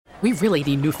We really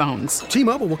need new phones.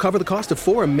 T-Mobile will cover the cost of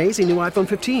 4 amazing new iPhone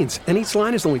 15s, and each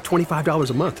line is only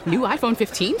 $25 a month. New iPhone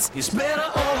 15s? It's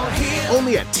better over here.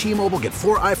 Only at T-Mobile, get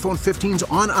 4 iPhone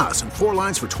 15s on us and 4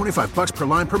 lines for $25 per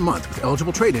line per month with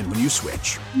eligible trade-in when you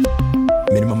switch.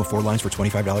 Minimum of 4 lines for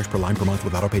 $25 per line per month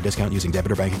with autopay discount using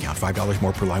debit or bank account. $5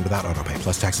 more per line without autopay,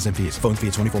 plus taxes and fees. Phone fee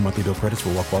at 24 monthly bill credits for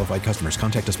well-qualified customers.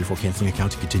 Contact us before canceling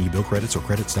account to continue bill credits or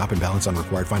credit stop and balance on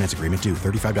required finance agreement due.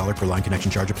 $35 per line connection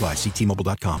charge applies. See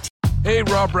T-Mobile.com. Hey,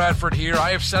 Rob Bradford here. I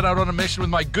have set out on a mission with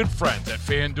my good friends at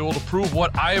FanDuel to prove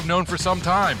what I have known for some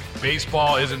time.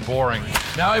 Baseball isn't boring.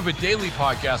 Now I have a daily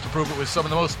podcast to prove it with some of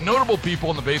the most notable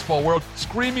people in the baseball world,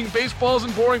 screaming baseball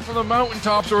isn't boring from the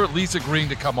mountaintops, or at least agreeing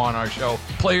to come on our show.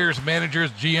 Players,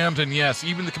 managers, GMs, and yes,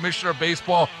 even the commissioner of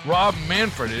baseball, Rob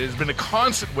Manfred. It has been a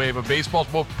constant wave of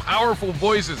baseball's most powerful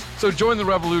voices. So join the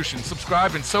revolution.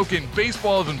 Subscribe and soak in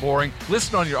Baseball Isn't Boring.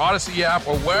 Listen on your Odyssey app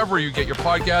or wherever you get your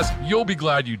podcast. You'll be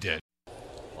glad you did.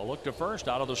 A look to first,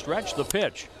 out of the stretch, the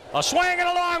pitch. A swing and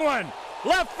a long one.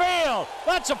 Left field.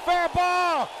 That's a fair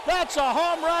ball. That's a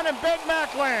home run in Big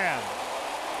Mac land.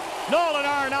 Nolan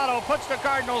Arenado puts the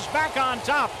Cardinals back on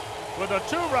top with a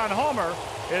 2-run homer,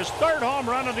 his 3rd home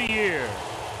run of the year.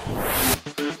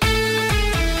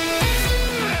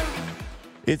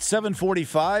 It's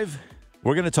 7:45.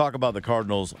 We're going to talk about the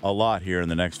Cardinals a lot here in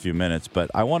the next few minutes,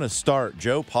 but I want to start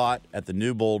Joe Pott at the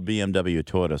New Bold BMW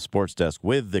Toyota Sports Desk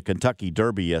with the Kentucky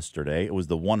Derby yesterday. It was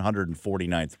the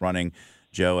 149th running.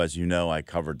 Joe, as you know, I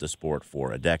covered the sport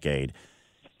for a decade.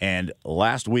 And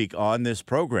last week on this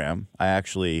program, I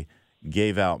actually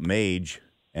gave out Mage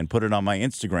and put it on my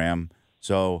Instagram,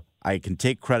 so I can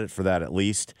take credit for that at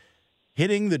least.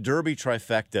 Hitting the Derby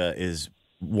trifecta is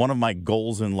one of my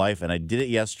goals in life, and I did it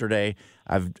yesterday.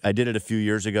 I did it a few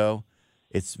years ago.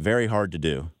 It's very hard to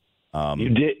do. You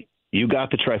did. You got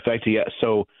the trifecta, yeah.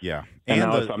 So yeah, and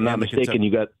now, if I'm not mistaken,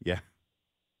 you got. Yeah.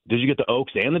 Did you get the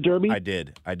Oaks and the Derby? I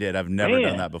did. I've never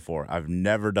done that before.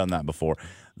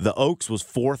 The Oaks was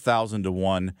 4,000 to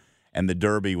 1, and the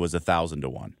Derby was 1,000 to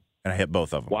 1, and I hit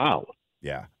both of them. Wow.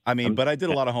 Yeah. I mean, but I did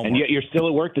a lot of homework. And yet you're still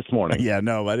at work this morning. Yeah.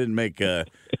 No, I didn't make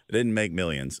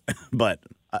millions, but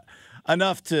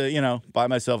enough to buy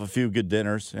myself a few good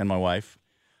dinners and my wife.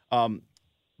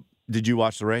 Did you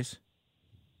watch the race?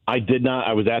 I did not.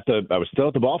 I was still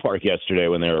at the ballpark yesterday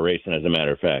when they were racing, as a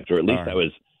matter of fact, or at least I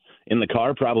was in the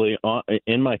car, probably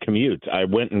in my commute. I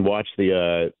went and watched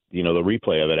the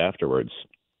replay of it afterwards.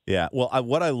 Yeah. Well,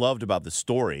 what I loved about the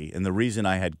story, and the reason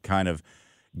I had kind of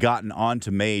gotten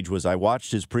onto Mage, was I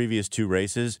watched his previous 2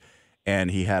 races,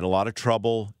 and he had a lot of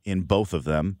trouble in both of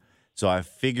them. So I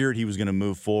figured he was going to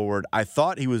move forward. I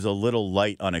thought he was a little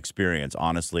light on experience,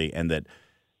 honestly, and that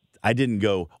I didn't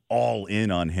go all in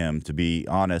on him, to be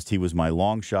honest. He was my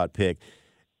long shot pick.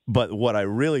 But what I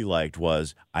really liked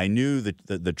was I knew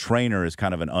that the trainer is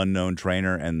kind of an unknown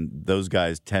trainer, and those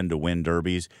guys tend to win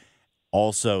derbies.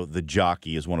 Also, the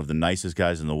jockey is one of the nicest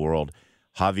guys in the world,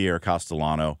 Javier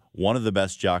Castellano, one of the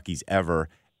best jockeys ever,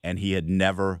 and he had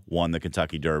never won the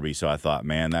Kentucky Derby. So I thought,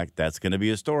 man, that's going to be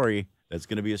a story. That's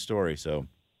going to be a story. So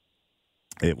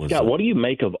it was. Yeah, what do you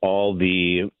make of all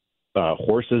the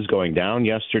horses going down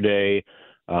yesterday?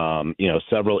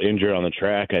 Several injured on the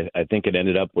track. I think it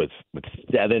ended up with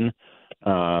 7.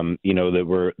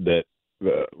 That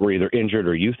were either injured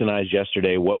or euthanized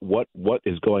yesterday. What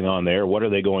is going on there? What are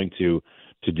they going to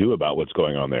do about what's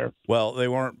going on there? Well, they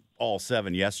weren't all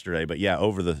 7 yesterday, but yeah,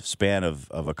 over the span of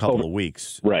a couple of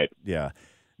weeks. Right. Yeah.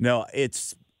 No,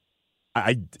 it's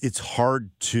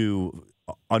hard to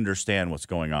understand what's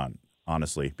going on,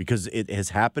 honestly, because it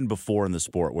has happened before in the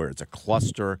sport where it's a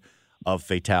cluster of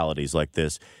fatalities like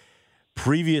this.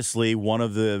 Previously, one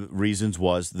of the reasons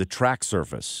was the track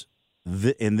surface.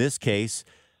 In this case,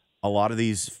 a lot of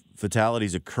these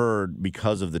fatalities occurred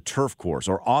because of the turf course,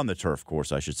 or on the turf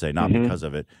course, I should say, not because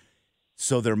of it.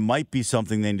 So there might be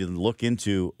something they need to look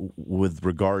into with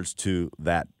regards to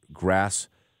that grass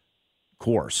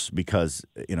course, because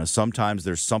sometimes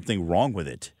there's something wrong with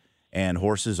it, and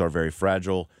horses are very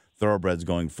fragile. Thoroughbreds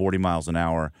going 40 miles an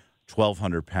hour,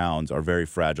 1,200 pounds, are very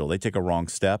fragile. They take a wrong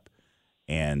step,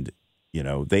 and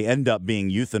they end up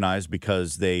being euthanized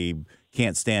because they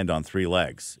can't stand on 3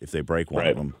 legs if they break one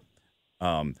of them.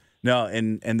 No,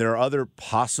 and there are other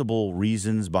possible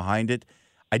reasons behind it.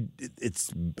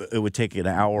 It would take an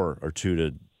hour or 2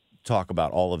 to talk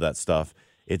about all of that stuff.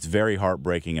 It's very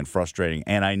heartbreaking and frustrating.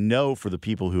 And I know for the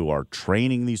people who are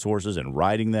training these horses and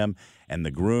riding them, and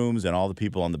the grooms and all the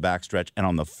people on the backstretch and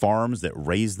on the farms that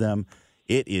raise them,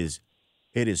 it is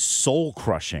soul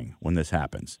crushing when this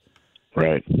happens.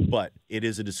 Right. But it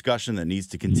is a discussion that needs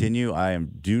to continue.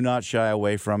 Do not shy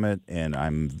away from it, and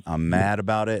I'm mad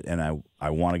about it, and I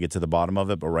want to get to the bottom of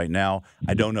it. But right now,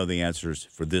 I don't know the answers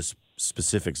for this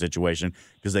specific situation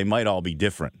because they might all be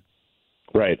different.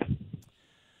 Right.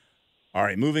 All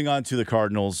right, moving on to the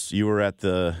Cardinals. You were at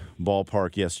the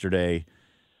ballpark yesterday.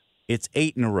 It's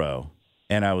 8 in a row,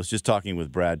 and I was just talking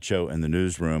with Brad Choate in the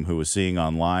newsroom, who was seeing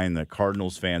online that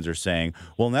Cardinals fans are saying,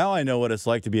 well, now I know what it's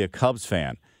like to be a Cubs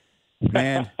fan.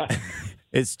 Man,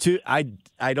 it's too. I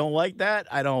don't like that.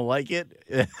 I don't like it.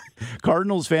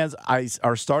 Cardinals fans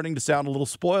are starting to sound a little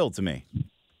spoiled to me.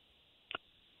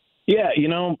 Yeah,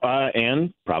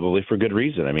 and probably for good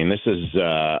reason. I mean, this is,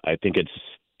 I think it's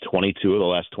 22 of the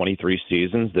last 23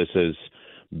 seasons. This has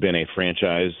been a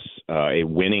franchise, a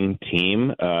winning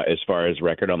team as far as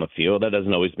record on the field. That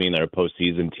doesn't always mean they're a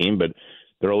postseason team, but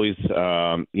they're always,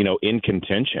 in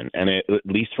contention. And at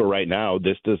least for right now,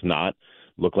 this does not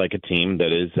look like a team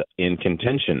that is in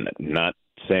contention. Not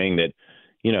saying that,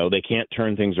 they can't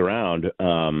turn things around,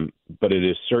 but it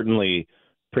is certainly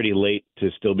pretty late to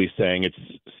still be saying it's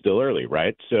still early,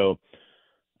 right? So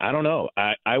I don't know.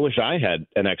 I wish I had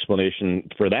an explanation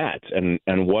for that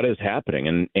and what is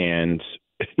happening. And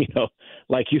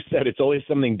like you said, it's always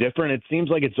something different. It seems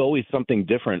like it's always something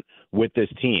different with this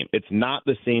team. It's not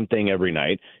the same thing every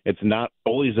night. It's not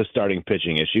always a starting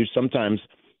pitching issue. Sometimes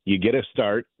you get a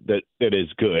start that is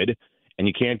good and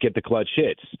you can't get the clutch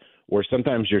hits. Or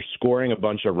sometimes you're scoring a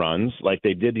bunch of runs like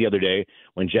they did the other day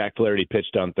when Jack Flaherty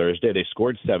pitched on Thursday. They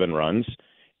scored 7 runs,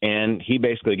 and he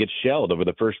basically gets shelled over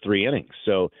the first 3 innings.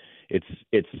 So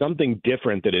it's something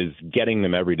different that is getting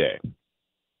them every day.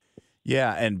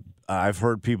 Yeah, and I've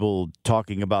heard people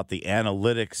talking about the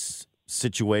analytics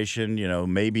situation.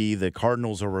 Maybe the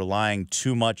Cardinals are relying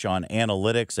too much on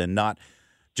analytics and not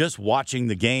just watching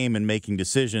the game and making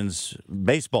decisions,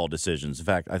 baseball decisions. In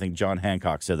fact, I think John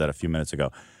Hancock said that a few minutes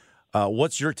ago.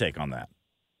 What's your take on that?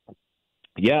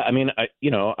 Yeah, I mean,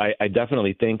 I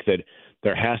definitely think that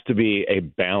there has to be a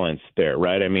balance there,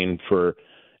 right? I mean, for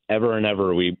ever and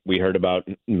ever, we heard about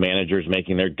managers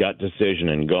making their gut decision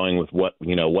and going with what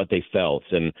they felt.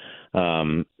 And,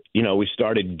 we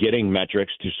started getting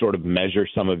metrics to sort of measure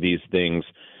some of these things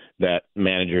that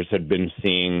managers had been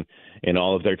seeing in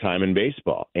all of their time in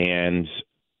baseball. And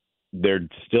there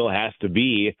still has to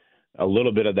be a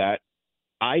little bit of that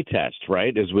eye test,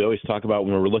 right? As we always talk about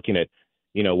when we're looking at,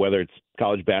 whether it's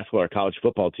college basketball or college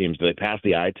football teams, do they pass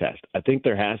the eye test? I think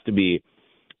there has to be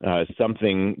there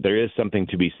is something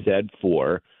to be said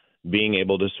for being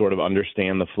able to sort of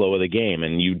understand the flow of the game.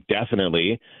 And you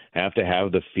definitely have to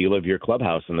have the feel of your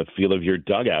clubhouse and the feel of your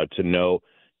dugout to know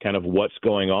kind of what's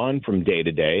going on from day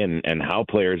to day and how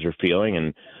players are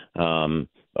feeling. And,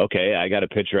 okay, I got a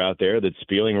pitcher out there that's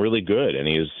feeling really good and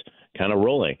he's kind of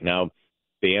rolling. Now,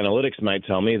 the analytics might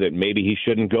tell me that maybe he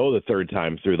shouldn't go the third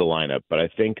time through the lineup, but I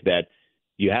think that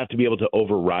you have to be able to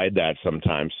override that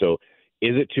sometimes. So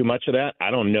is it too much of that? I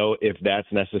don't know if that's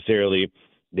necessarily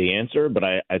the answer, but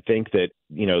I think that,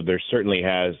 there certainly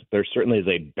is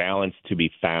a balance to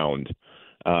be found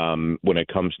when it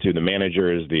comes to the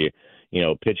managers, the,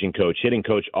 pitching coach, hitting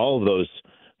coach, all of those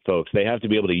folks. They have to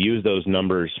be able to use those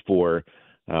numbers for,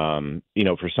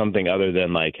 for something other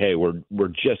than like, hey,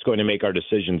 we're just going to make our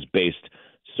decisions based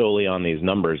solely on these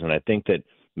numbers. And I think that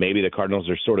maybe the Cardinals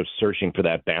are sort of searching for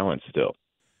that balance still.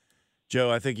 Joe,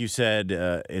 I think you said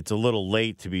it's a little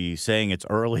late to be saying it's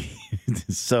early.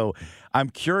 So I'm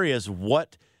curious,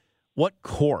 what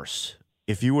course,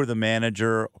 if you were the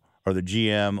manager or the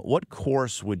GM, what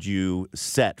course would you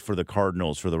set for the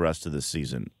Cardinals for the rest of the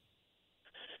season?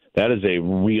 That is a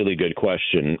really good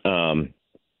question.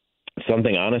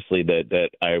 Something, honestly, that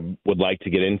I would like to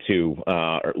get into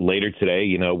later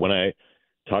today. When I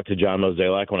talked to John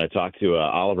Mozeliak, when I talked to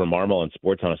Oliver Marmol on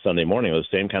Sports on a Sunday morning, it was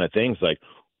the same kind of things like,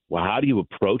 well, how do you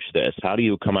approach this? How do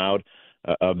you come out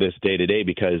of this day to day?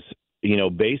 Because,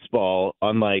 baseball,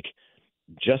 unlike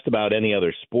just about any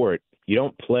other sport, you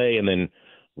don't play and then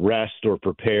rest or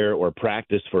prepare or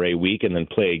practice for a week and then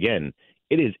play again.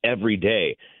 It is every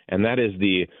day. And that is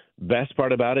the best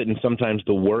part about it and sometimes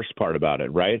the worst part about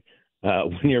it, right?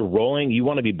 When you're rolling, you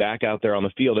want to be back out there on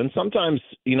the field. And sometimes,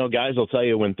 guys will tell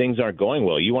you when things aren't going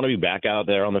well, you want to be back out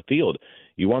there on the field.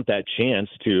 You want that chance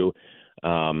to,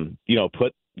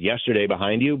 put yesterday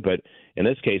behind you. But in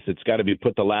this case, it's got to be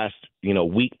put the last,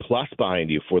 week plus behind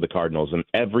you for the Cardinals. And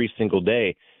every single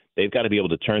day, they've got to be able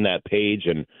to turn that page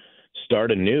and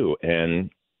start anew. And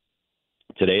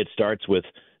today it starts with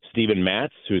Steven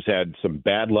Matz, who's had some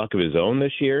bad luck of his own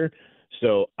this year.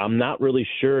 So I'm not really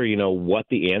sure, what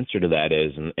the answer to that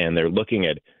is. And they're looking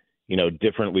at,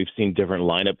 we've seen different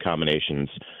lineup combinations.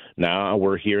 Now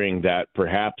we're hearing that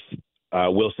perhaps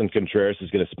Wilson Contreras is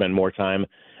going to spend more time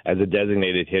as a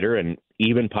designated hitter and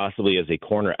even possibly as a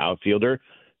corner outfielder.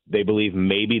 They believe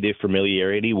maybe the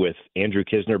familiarity with Andrew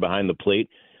Kisner behind the plate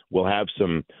will have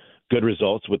some good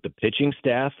results with the pitching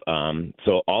staff.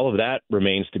 So all of that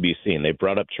remains to be seen. They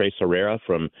brought up Trace Herrera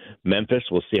from Memphis.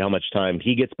 We'll see how much time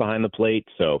he gets behind the plate.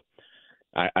 So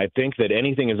I think that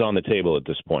anything is on the table at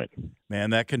this point. Man,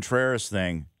 that Contreras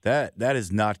thing, that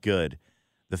is not good.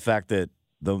 The fact that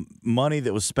the money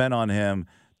that was spent on him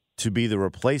to be the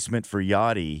replacement for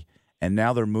Yachty, and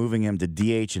now they're moving him to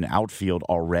DH and outfield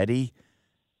already.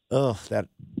 Ugh, that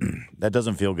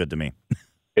doesn't feel good to me.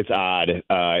 It's odd.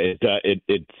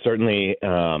 It certainly,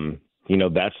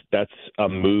 that's a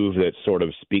move that sort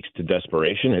of speaks to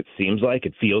desperation. It seems like,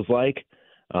 it feels like.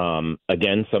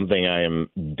 Again, something I am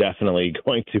definitely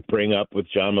going to bring up with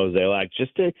John Mozeliak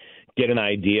just to get an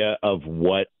idea of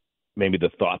what maybe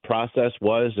the thought process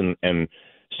was and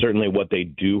certainly what they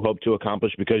do hope to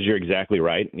accomplish, because you're exactly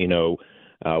right.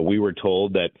 We were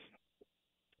told that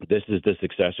this is the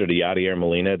successor to Yadier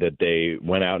Molina, that they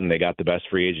went out and they got the best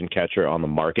free agent catcher on the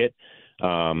market.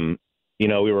 We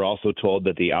were also told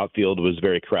that the outfield was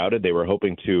very crowded. They were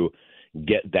hoping to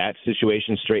get that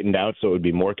situation straightened out so it would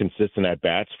be more consistent at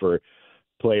bats for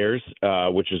players,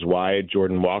 which is why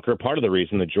part of the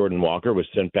reason that Jordan Walker was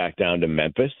sent back down to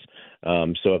Memphis.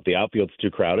 So if the outfield's too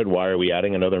crowded, why are we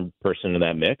adding another person in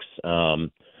that mix?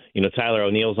 Tyler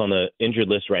O'Neill's on the injured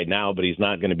list right now, but he's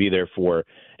not going to be there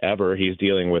forever. He's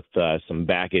dealing with some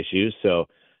back issues. So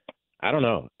I don't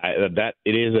know.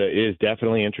 It is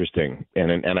definitely interesting.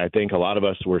 And I think a lot of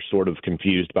us were sort of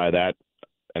confused by that,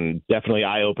 and definitely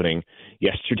eye-opening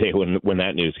yesterday when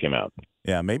that news came out.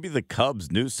 Yeah, maybe the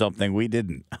Cubs knew something we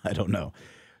didn't. I don't know.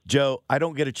 Joe, I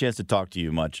don't get a chance to talk to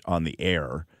you much on the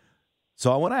air,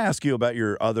 so I want to ask you about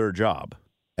your other job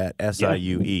at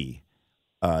SIUE,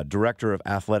 Director of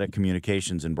Athletic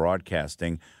Communications and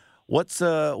Broadcasting. What's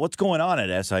going on at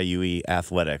SIUE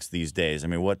Athletics these days? I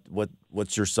mean,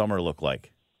 what's your summer look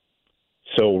like?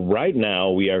 So right now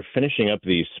we are finishing up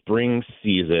the spring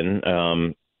season.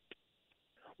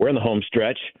 We're in the home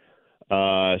stretch.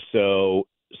 So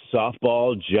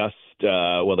softball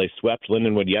they swept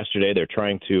Lindenwood yesterday. They're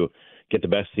trying to get the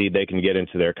best seed they can get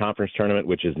into their conference tournament,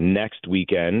 which is next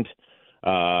weekend.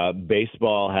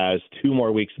 Baseball has 2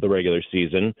 more weeks of the regular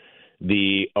season.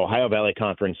 The Ohio Valley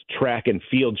Conference Track and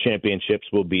Field Championships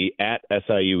will be at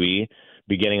SIUE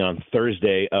beginning on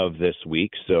Thursday of this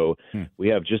week. So we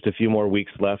have just a few more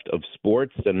weeks left of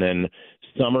sports, and then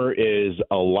summer is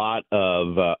a lot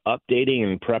of updating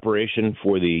and preparation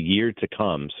for the year to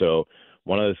come. So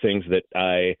one of the things that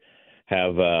I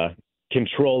have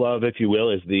control of, if you will,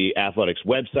 is the athletics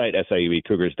website,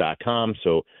 SIUECougars.com.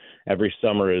 So every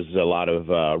summer is a lot of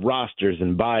rosters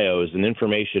and bios and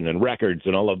information and records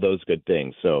and all of those good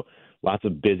things. So lots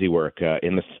of busy work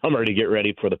in the summer to get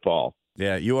ready for the fall.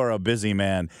 Yeah, you are a busy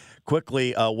man.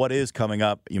 Quickly, what is coming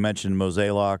up? You mentioned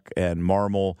Mozeliak and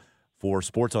Marmol for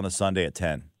Sports on a Sunday at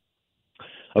 10.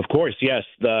 Of course, yes.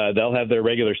 They'll have their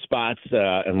regular spots,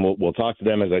 and we'll talk to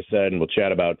them, as I said, and we'll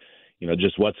chat about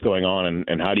just what's going on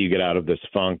and how do you get out of this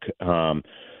funk.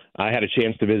 I had a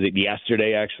chance to visit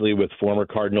yesterday, actually, with former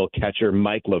Cardinal catcher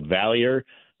Mike LaValliere,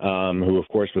 who, of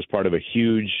course, was part of a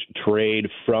huge trade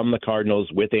from the Cardinals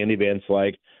with Andy Van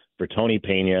Slyke for Tony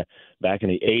Pena back in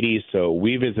the 80s. So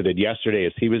we visited yesterday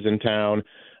as he was in town.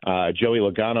 Joey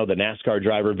Logano, the NASCAR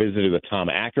driver, visited with Tom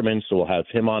Ackerman, so we'll have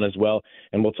him on as well.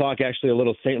 And we'll talk actually a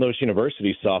little St. Louis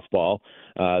University softball.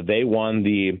 They won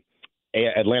the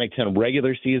Atlantic 10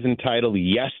 regular season title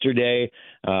yesterday,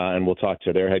 and we'll talk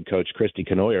to their head coach, Christy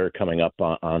Canoyer, coming up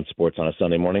on Sports on a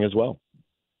Sunday morning as well.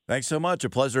 Thanks so much.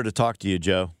 A pleasure to talk to you,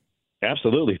 Joe.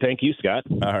 Absolutely. Thank you, Scott.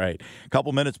 All right. A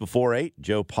couple minutes before 8,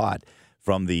 Joe Pott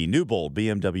from the Newbold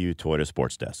BMW Toyota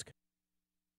Sports Desk.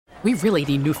 We really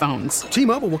need new phones.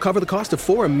 T-Mobile will cover the cost of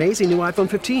 4 amazing new iPhone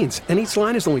 15s, and each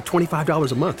line is only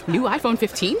 $25 a month. New iPhone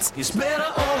 15s? It's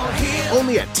better over here.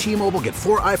 Only at T-Mobile, get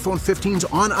 4 iPhone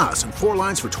 15s on us and 4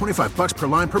 lines for $25 per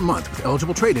line per month with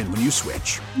eligible trade-in when you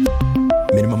switch.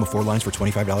 Minimum of 4 lines for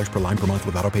 $25 per line per month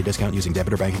with autopay discount using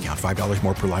debit or bank account. $5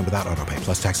 more per line without autopay,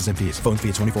 plus taxes and fees. Phone fee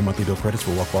at 24 monthly bill credits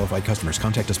for well-qualified customers.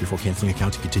 Contact us before canceling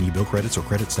account to continue bill credits or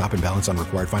credit stop and balance on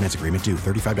required finance agreement due.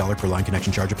 $35 per line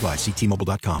connection charge applies. See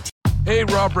T-Mobile.com. Hey,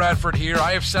 Rob Bradford here.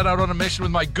 I have set out on a mission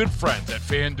with my good friends at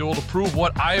FanDuel to prove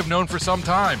what I have known for some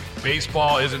time.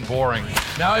 Baseball isn't boring.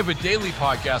 Now I have a daily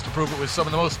podcast to prove it with some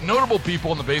of the most notable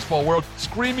people in the baseball world,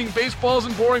 screaming baseball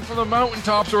isn't boring from the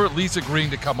mountaintops, or at least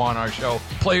agreeing to come on our show.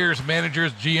 Players,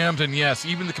 managers, GMs, and yes,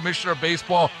 even the commissioner of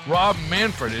baseball, Rob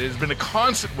Manfred. It has been a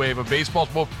constant wave of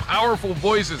baseball's most powerful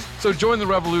voices. So join the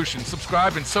revolution.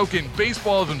 Subscribe and soak in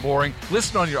Baseball Isn't Boring.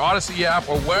 Listen on your Odyssey app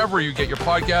or wherever you get your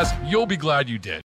podcasts. You'll be glad you did.